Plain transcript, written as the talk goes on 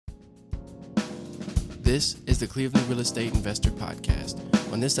This is the Cleveland Real Estate Investor Podcast.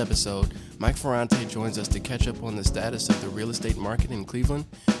 On this episode, Mike Ferrante joins us to catch up on the status of the real estate market in Cleveland,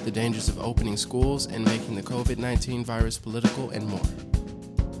 the dangers of opening schools and making the COVID-19 virus political, and more.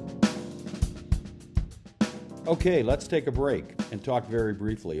 Okay, let's take a break and talk very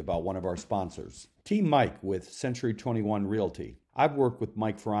briefly about one of our sponsors, Team Mike with Century 21 Realty. I've worked with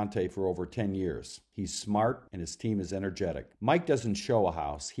Mike Ferrante for over 10 years. He's smart and his team is energetic. Mike doesn't show a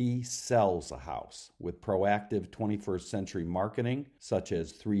house, he sells a house with proactive 21st century marketing, such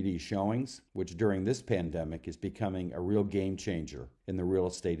as 3D showings, which during this pandemic is becoming a real game changer in the real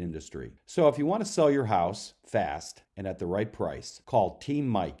estate industry. So if you want to sell your house fast and at the right price, call Team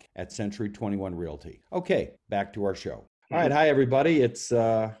Mike at Century 21 Realty. Okay, back to our show. All right, hi everybody.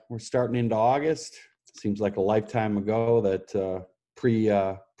 We're starting into August. Seems like a lifetime ago that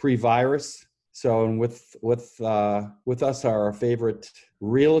pre-virus. So, and with us our favorite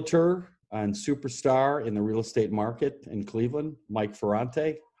realtor and superstar in the real estate market in Cleveland, Mike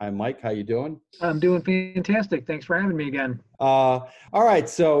Ferrante. Hi, Mike. How you doing? I'm doing fantastic. Thanks for having me again. All right.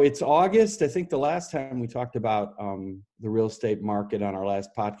 So it's August. I think the last time we talked about the real estate market on our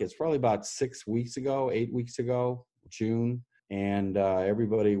last podcast, probably about 8 weeks ago, June, and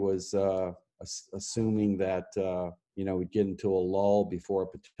everybody was assuming that we'd get into a lull before a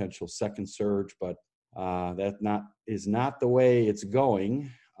potential second surge, but that is not the way it's going.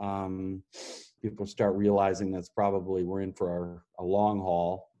 People start realizing that's probably we're in for a long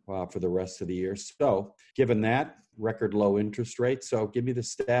haul for the rest of the year. So, given that, record low interest rates. So, give me the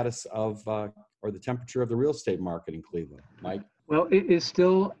status of or the temperature of the real estate market in Cleveland, Mike. Well, it is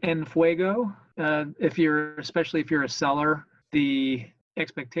still en fuego. Especially if you're a seller, the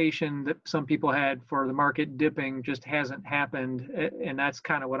expectation that some people had for the market dipping just hasn't happened. And that's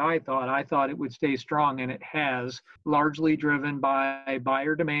kind of what I thought. I thought it would stay strong, and it has, largely driven by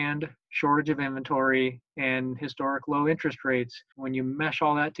buyer demand, shortage of inventory, and historic low interest rates. When you mesh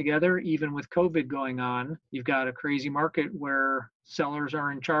all that together, even with COVID going on, you've got a crazy market where sellers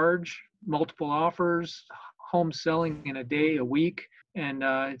are in charge, multiple offers, homes selling in a day, a week, and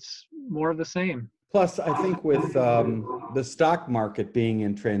it's more of the same. Plus, I think with the stock market being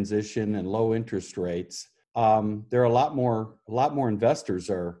in transition and low interest rates, there are a lot more investors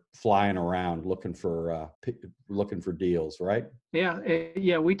are flying around looking for deals, right?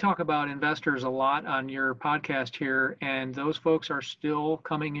 Yeah. We talk about investors a lot on your podcast here, and those folks are still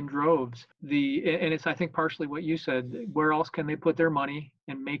coming in droves. And it's, I think, partially what you said. Where else can they put their money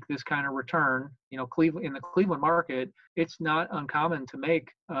and make this kind of return? Cleveland, in the Cleveland market, it's not uncommon to make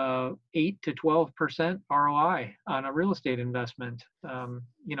 8 to 12% ROI on a real estate investment.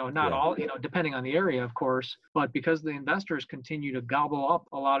 All, depending on the area, of course, but because the investors continue to gobble up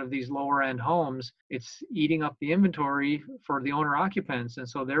a lot of these lower end homes, it's eating up the inventory for the owner occupants. And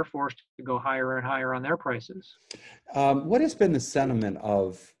so they're forced to go higher and higher on their prices. What has been the sentiment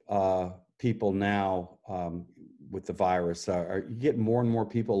of people now with the virus? Are you getting more and more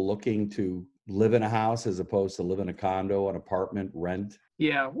people looking to live in a house as opposed to live in a condo, an apartment, rent?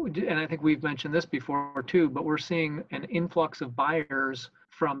 Yeah, and I think we've mentioned this before too, but we're seeing an influx of buyers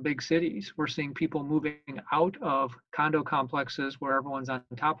from big cities. We're seeing people moving out of condo complexes where everyone's on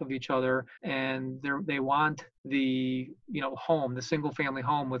top of each other, and they want the home, the single family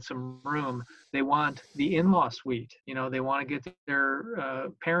home with some room. They want the in-law suite. They want to get their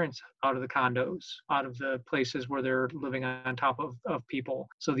parents out of the condos, out of the places where they're living on top of people.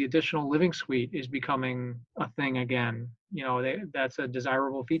 So the additional living suite is becoming a thing again. That's a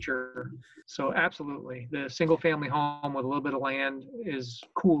desirable feature. So absolutely, the single family home with a little bit of land is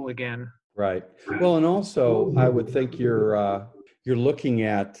cool again. Right. Well, and also I would think you're looking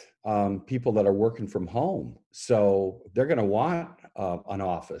at people that are working from home, so they're going to want an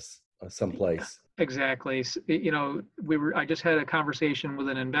office someplace. Exactly. I just had a conversation with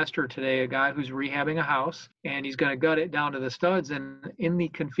an investor today, a guy who's rehabbing a house, and he's going to gut it down to the studs. And in the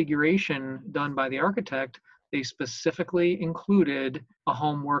configuration done by the architect, they specifically included a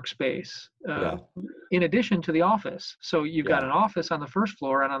home workspace in addition to the office. So you've got an office on the first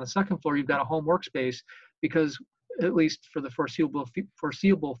floor, and on the second floor, you've got a home workspace, because at least for the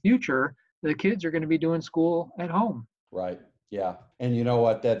foreseeable future, the kids are going to be doing school at home. Right. Yeah. And you know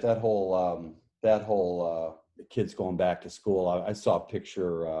what? That whole kids going back to school. I saw a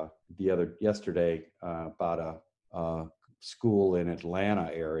picture yesterday about a school in Atlanta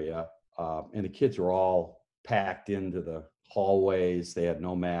area, and the kids were all packed into the hallways. They had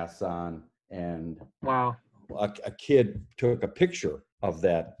no masks on, and wow, a kid took a picture of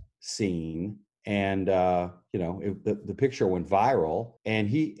that scene, and the picture went viral,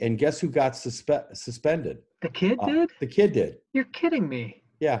 and guess who got suspended? The kid did? The kid did. You're kidding me.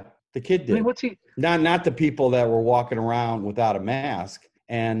 Yeah. The kid did. I mean, what's he? Not the people that were walking around without a mask.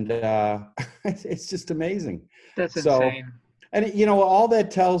 And it's just amazing. That's So, insane. and all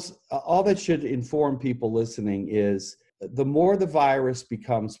that should inform people listening is the more the virus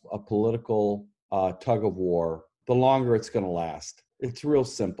becomes a political tug of war, the longer it's going to last. It's real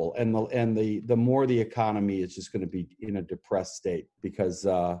simple, and the more the economy is just going to be in a depressed state because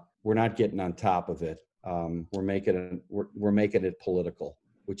we're not getting on top of it. We're making it political,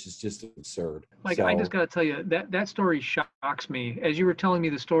 which is just absurd. Like, I just got to tell you that story shocks me. As you were telling me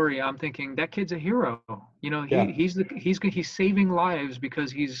the story, I'm thinking that kid's a hero. He's saving lives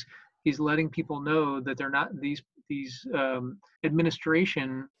because he's letting people know that they're not these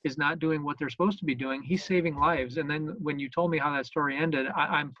administration is not doing what they're supposed to be doing. He's saving lives. And then when you told me how that story ended,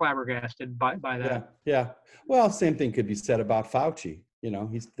 I'm flabbergasted by that. Yeah. Well, same thing could be said about Fauci.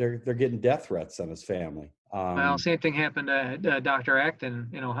 They're getting death threats on his family. Well, same thing happened to Dr. Acton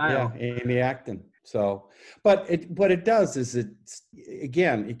in Ohio. Yeah, Amy Acton. So, but what it does is it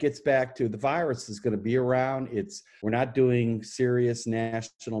gets back to the virus is going to be around. We're not doing serious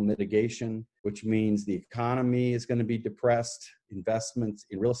national mitigation, which means the economy is going to be depressed. Investments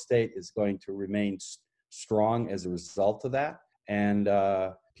in real estate is going to remain strong as a result of that. And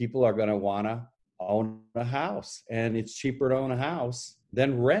people are going to want to own a house, and it's cheaper to own a house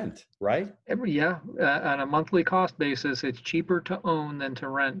than rent, right? On a monthly cost basis, it's cheaper to own than to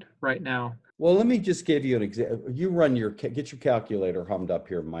rent right now. Well, let me just give you an example. You get your calculator hummed up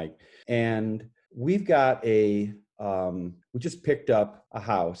here, Mike. And we've got we just picked up a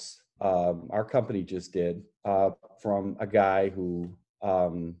house. Our company just did from a guy who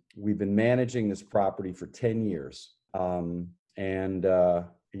we've been managing this property for 10 years.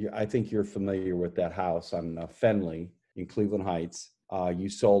 I think you're familiar with that house on Fenley in Cleveland Heights. You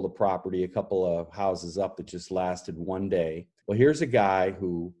sold a property, a couple of houses up that just lasted one day. Well, here's a guy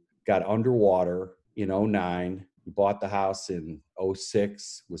who got underwater in 2009. He bought the house in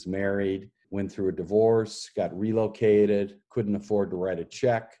 2006, was married, went through a divorce, got relocated, couldn't afford to write a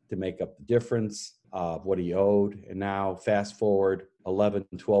check to make up the difference of what he owed. And now fast forward 11,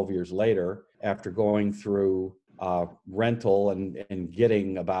 12 years later, after going through rental and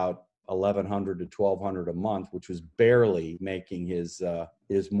getting about $1,100 to $1,200 a month, which was barely making his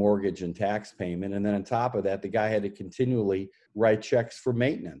mortgage and tax payment. And then on top of that, the guy had to continually write checks for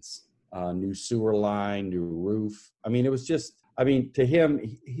maintenance, new sewer line, new roof. I mean, it was to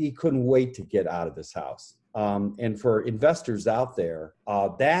him, he couldn't wait to get out of this house. And for investors out there,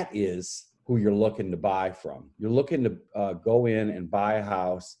 that is who you're looking to buy from. You're looking to go in and buy a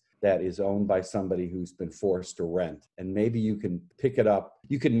house that is owned by somebody who's been forced to rent. And maybe you can pick it up.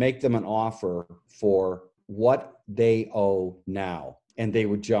 You can make them an offer for what they owe now, and they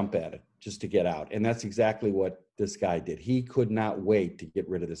would jump at it just to get out. And that's exactly what this guy did. He could not wait to get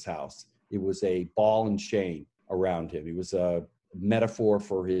rid of this house. It was a ball and chain around him. It was a metaphor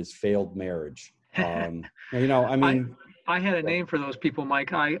for his failed marriage. I had a name for those people,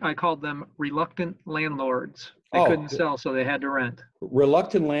 Mike. I called them reluctant landlords. They couldn't sell, so they had to rent.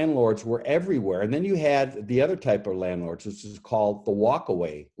 Reluctant landlords were everywhere. And then you had the other type of landlords, which is called the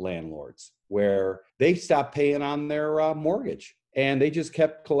walkaway landlords, where they stopped paying on their mortgage. And they just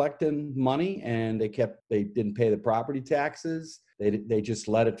kept collecting money, and they didn't pay the property taxes. They just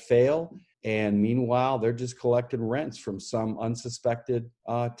let it fail. And meanwhile, they're just collecting rents from some unsuspected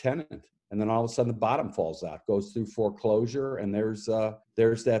tenant. And then all of a sudden the bottom falls out, goes through foreclosure, and there's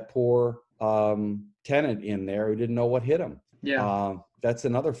that poor tenant in there who didn't know what hit him. Yeah. That's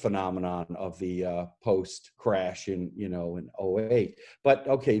another phenomenon of the post crash in 2008. But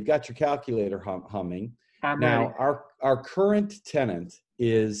okay, you've got your calculator humming. Now our current tenant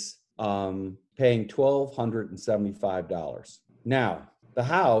is paying $1,275. Now the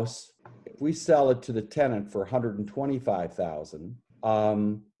house, if we sell it to the tenant for $125,000.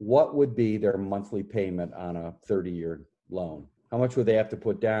 What would be their monthly payment on a 30-year loan? How much would they have to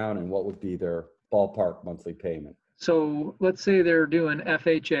put down, and what would be their ballpark monthly payment? So let's say they're doing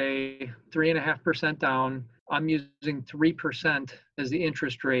FHA, 3.5% down. I'm using 3% as the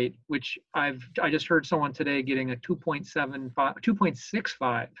interest rate, which I just heard someone today getting a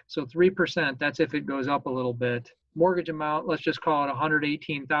 2.65. So 3%, that's if it goes up a little bit. Mortgage amount, let's just call it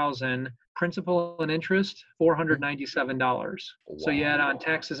 $118,000. Principal and interest, $497. Wow. So you add on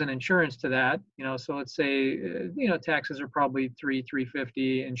taxes and insurance to that, so let's say, taxes are probably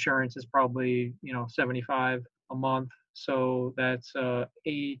 $350. Insurance is probably, $75 a month. So that's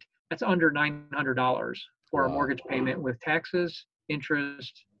that's under $900 for a mortgage payment with taxes,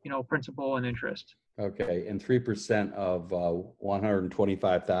 interest, principal and interest. Okay. And 3% of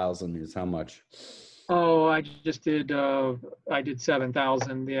 125,000 is how much? Oh, I did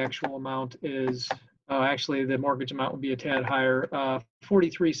 7,000. The actual amount is, actually the mortgage amount would be a tad higher.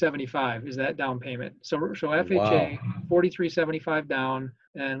 4375 is that down payment. So FHA, Wow. 4375 down,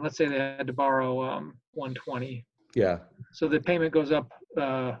 and let's say they had to borrow 120. Yeah. So the payment goes up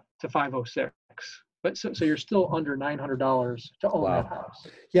to 506. But so you're still under $900 to own that Wow. house.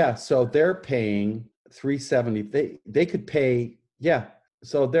 Yeah. So they're paying 370. They could pay. Yeah.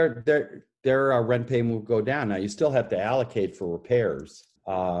 So their rent payment will go down. Now you still have to allocate for repairs.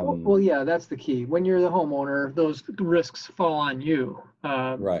 Well, yeah, that's the key. When you're the homeowner, those risks fall on you.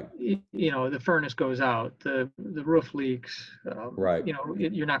 Right. The furnace goes out, the roof leaks. Right.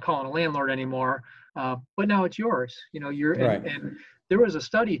 You're not calling a landlord anymore, but now it's yours. Right. And there was a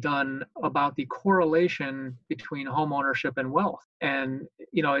study done about the correlation between home ownership and wealth. And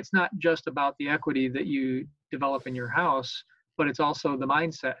it's not just about the equity that you develop in your house, but it's also the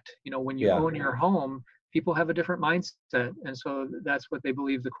mindset. When you Yeah. own your home, people have a different mindset, and so that's what they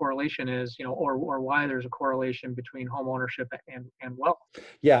believe the correlation is, or why there's a correlation between home ownership and wealth.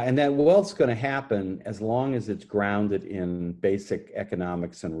 Yeah, and that wealth's going to happen as long as it's grounded in basic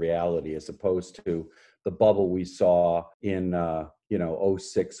economics and reality, as opposed to the bubble we saw in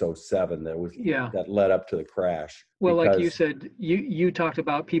 06, 07 that led up to the crash. Well, like you said, you talked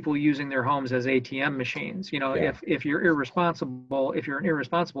about people using their homes as ATM machines. Yeah. If you're an irresponsible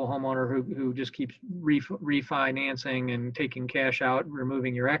homeowner who just keeps refinancing and taking cash out,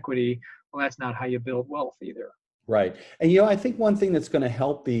 removing your equity, well, that's not how you build wealth either. Right. And I think one thing that's going to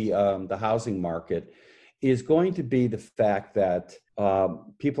help the housing market is going to be the fact that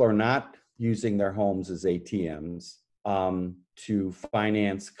people are not using their homes as ATMs to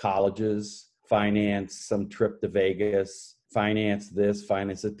finance colleges, finance some trip to Vegas, finance this,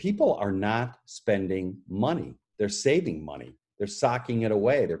 finance that. People are not spending money. They're saving money. They're socking it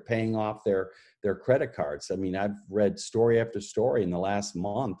away. They're paying off their credit cards. I mean, I've read story after story in the last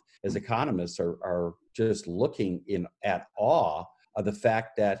month as economists are just looking at awe of the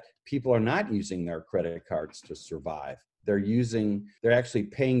fact that people are not using their credit cards to survive. They're actually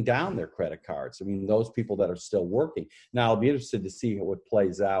paying down their credit cards. I mean, those people that are still working. Now, I'll be interested to see how it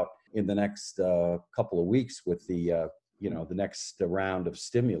plays out in the next couple of weeks with the next round of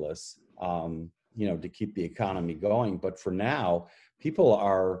stimulus, to keep the economy going. But for now,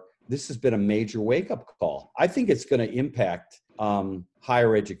 this has been a major wake-up call. I think it's going to impact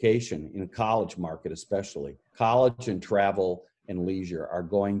higher education in the college market, especially. College and travel and leisure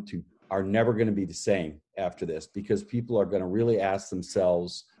are never going to be the same after this, because people are going to really ask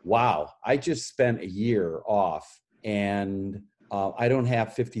themselves, wow, I just spent a year off and I don't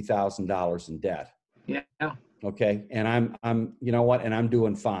have $50,000 in debt. Yeah. Okay. And I'm I'm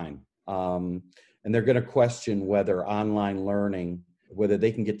doing fine. And they're going to question whether online learning, whether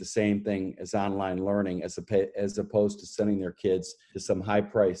they can get the same thing as online learning as opposed to sending their kids to some high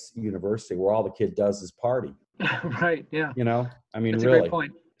price university where all the kid does is party. Right. Yeah. That's really. A great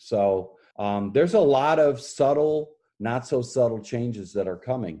point. So there's a lot of subtle, not so subtle changes that are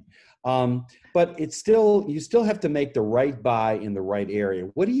coming. But you still have to make the right buy in the right area.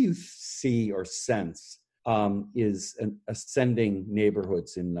 What do you see or sense is ascending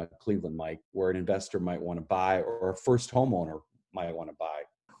neighborhoods in Cleveland, Mike, where an investor might want to buy or a first homeowner might want to buy?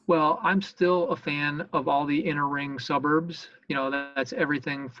 Well, I'm still a fan of all the inner ring suburbs. That's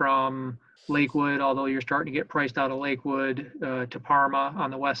everything from Lakewood, although you're starting to get priced out of Lakewood, to Parma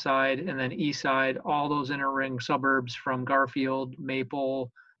on the west side, and then east side, all those inner ring suburbs from Garfield,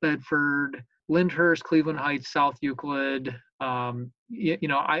 Maple, Bedford, Lyndhurst, Cleveland Heights, South Euclid.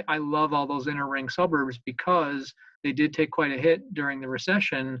 I love all those inner ring suburbs because they did take quite a hit during the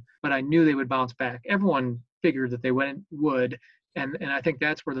recession, but I knew they would bounce back. Everyone figured that they would. And I think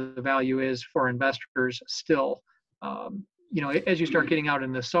that's where the value is for investors still. As you start getting out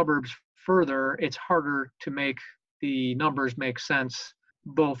in the suburbs further, it's harder to make the numbers make sense,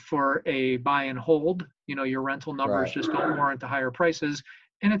 both for a buy and hold. Your rental numbers Right. just don't warrant the higher prices.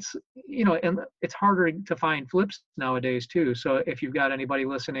 And it's harder to find flips nowadays too. So if you've got anybody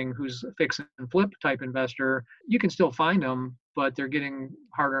listening who's a fix and flip type investor, you can still find them, but they're getting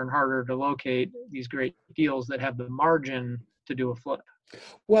harder and harder to locate these great deals that have the margin to do a flip.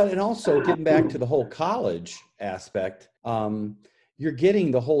 Well, and also getting back to the whole college aspect, you're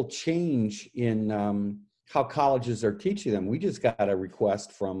getting the whole change in how colleges are teaching them. We just got a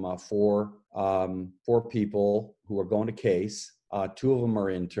request from four people who are going to Case. Two of them are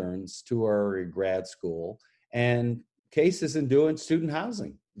interns, two are in grad school, and Case isn't doing student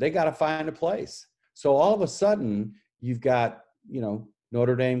housing. They got to find a place. So all of a sudden, you've got,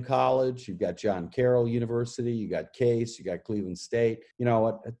 Notre Dame College, you've got John Carroll University, you got Case, you got Cleveland State.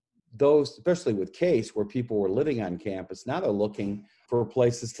 those, especially with Case, where people were living on campus, now they're looking for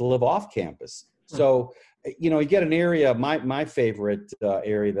places to live off campus. So, you get an area, my favorite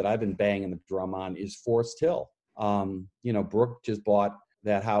area that I've been banging the drum on is Forest Hill. Brooke just bought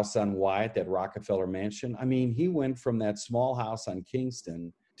that house on Wyatt, that Rockefeller mansion. I mean, he went from that small house on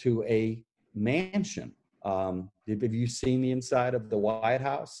Kingston to a mansion. Have you seen the inside of the Wyatt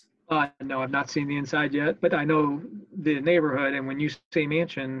house? No, I've not seen the inside yet, but I know the neighborhood. And when you say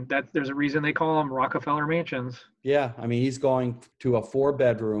mansion, there's a reason they call them Rockefeller mansions. Yeah, I mean, he's going to a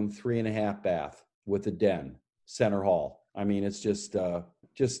 4-bedroom, 3.5 bath with a den, center hall. I mean, it's just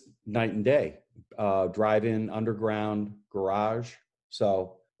night and day. Drive-in, underground garage.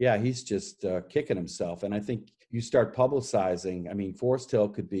 So yeah, he's just kicking himself. And I think you start publicizing. I mean, Forest Hill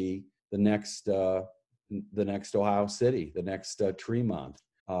could be the next Ohio City, the next Tremont.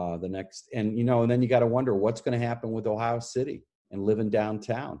 And then you got to wonder what's going to happen with Ohio City and living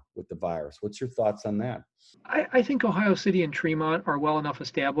downtown with the virus. What's your thoughts on that? I think Ohio City and Tremont are well enough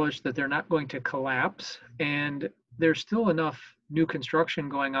established that they're not going to collapse. And there's still enough new construction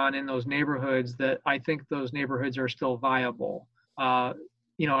going on in those neighborhoods that I think those neighborhoods are still viable. I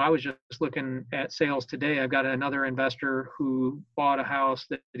was just looking at sales today. I've got another investor who bought a house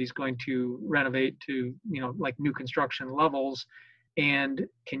that he's going to renovate to, like new construction levels. And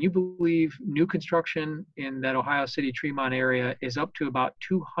can you believe new construction in that Ohio City Tremont area is up to about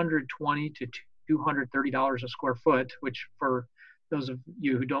 $220 to $230 a square foot, which for those of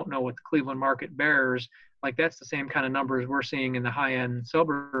you who don't know what the Cleveland market bears, like that's the same kind of numbers we're seeing in the high-end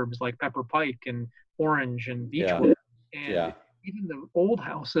suburbs like Pepper Pike and Orange and Beechwood. Yeah. And even the old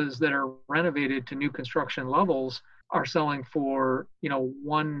houses that are renovated to new construction levels are selling for,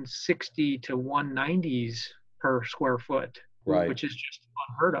 160 to 190s per square foot. Right. Which is just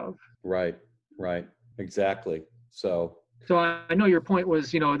unheard of. Right. Exactly. So I know your point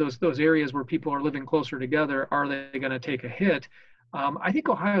was, those areas where people are living closer together, are they going to take a hit? I think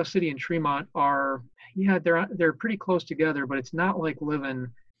Ohio City and Tremont they're pretty close together, but it's not like living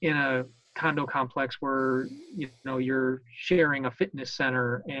in a condo complex where, you're sharing a fitness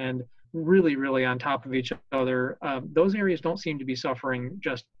center and really, really on top of each other. Those areas don't seem to be suffering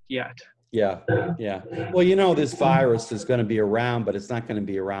just yet. Yeah. Well, this virus is going to be around, but it's not going to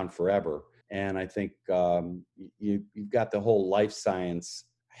be around forever. And I think you've got the whole life science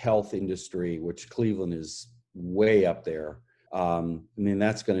health industry, which Cleveland is way up there.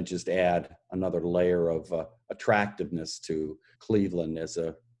 That's going to just add another layer of attractiveness to Cleveland as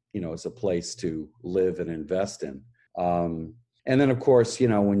a place to live and invest in. And then, of course,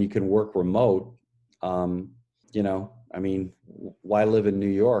 when you can work remote, why live in New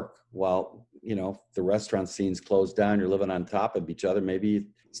York? Well, the restaurant scene's closed down, you're living on top of each other. Maybe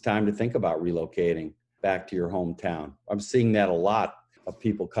it's time to think about relocating back to your hometown. I'm seeing that a lot of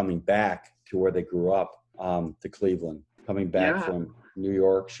people coming back to where they grew up, to Cleveland, coming back from New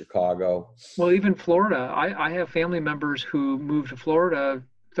York, Chicago. Well, even Florida. I have family members who moved to Florida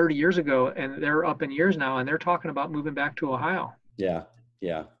 30 years ago, and they're up in years now, and they're talking about moving back to Ohio. Yeah.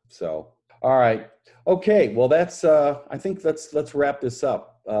 So, all right. Okay. Well, that's, I think let's wrap this up.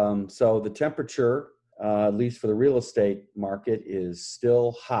 So the temperature, at least for the real estate market, is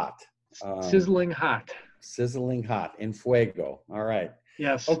still hot. Sizzling hot. En fuego. All right.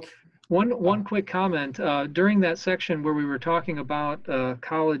 Yes. Okay. One quick comment. During that section where we were talking about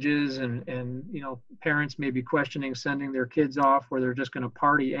colleges and parents maybe questioning sending their kids off where they're just going to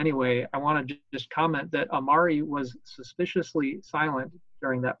party anyway, I want to just comment that Amari was suspiciously silent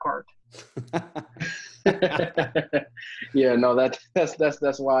during that part. Yeah, no, that's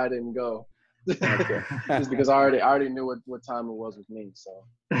why I didn't go. Okay. Just because I already knew what time it was with me, so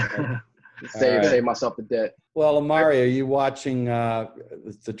save myself the debt. Well, Amari, are you watching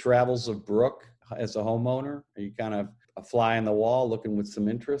the travels of Brooke as a homeowner? Are you kind of a fly on the wall, looking with some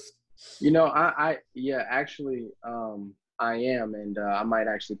interest? Actually, I am, and I might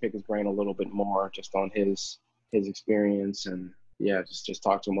actually pick his brain a little bit more just on his experience and. Yeah, just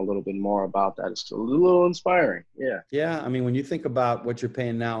talk to him a little bit more about that. It's a little inspiring. Yeah. Yeah. When you think about what you're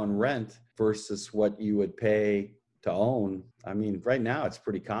paying now in rent versus what you would pay to own, right now it's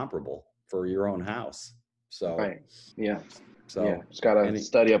pretty comparable for your own house. So, right. Yeah. So just got to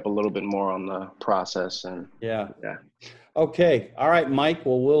study up a little bit more on the process and yeah. Okay. All right, Mike.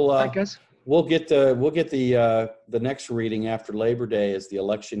 Well, we'll get the next reading after Labor Day as the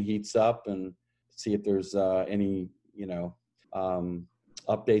election heats up and see if there's any,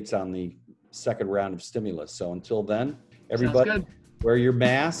 updates on the second round of stimulus. So until then, everybody wear your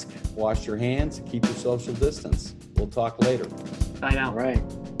mask, wash your hands, and keep your social distance. We'll talk later. Bye now. All right.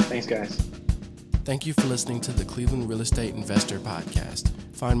 Thanks, guys. Thank you for listening to the Cleveland Real Estate Investor Podcast.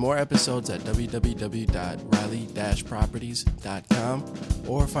 Find more episodes at www.riley-properties.com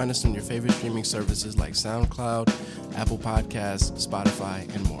or find us on your favorite streaming services like SoundCloud, Apple Podcasts, Spotify,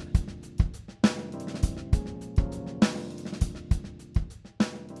 and more.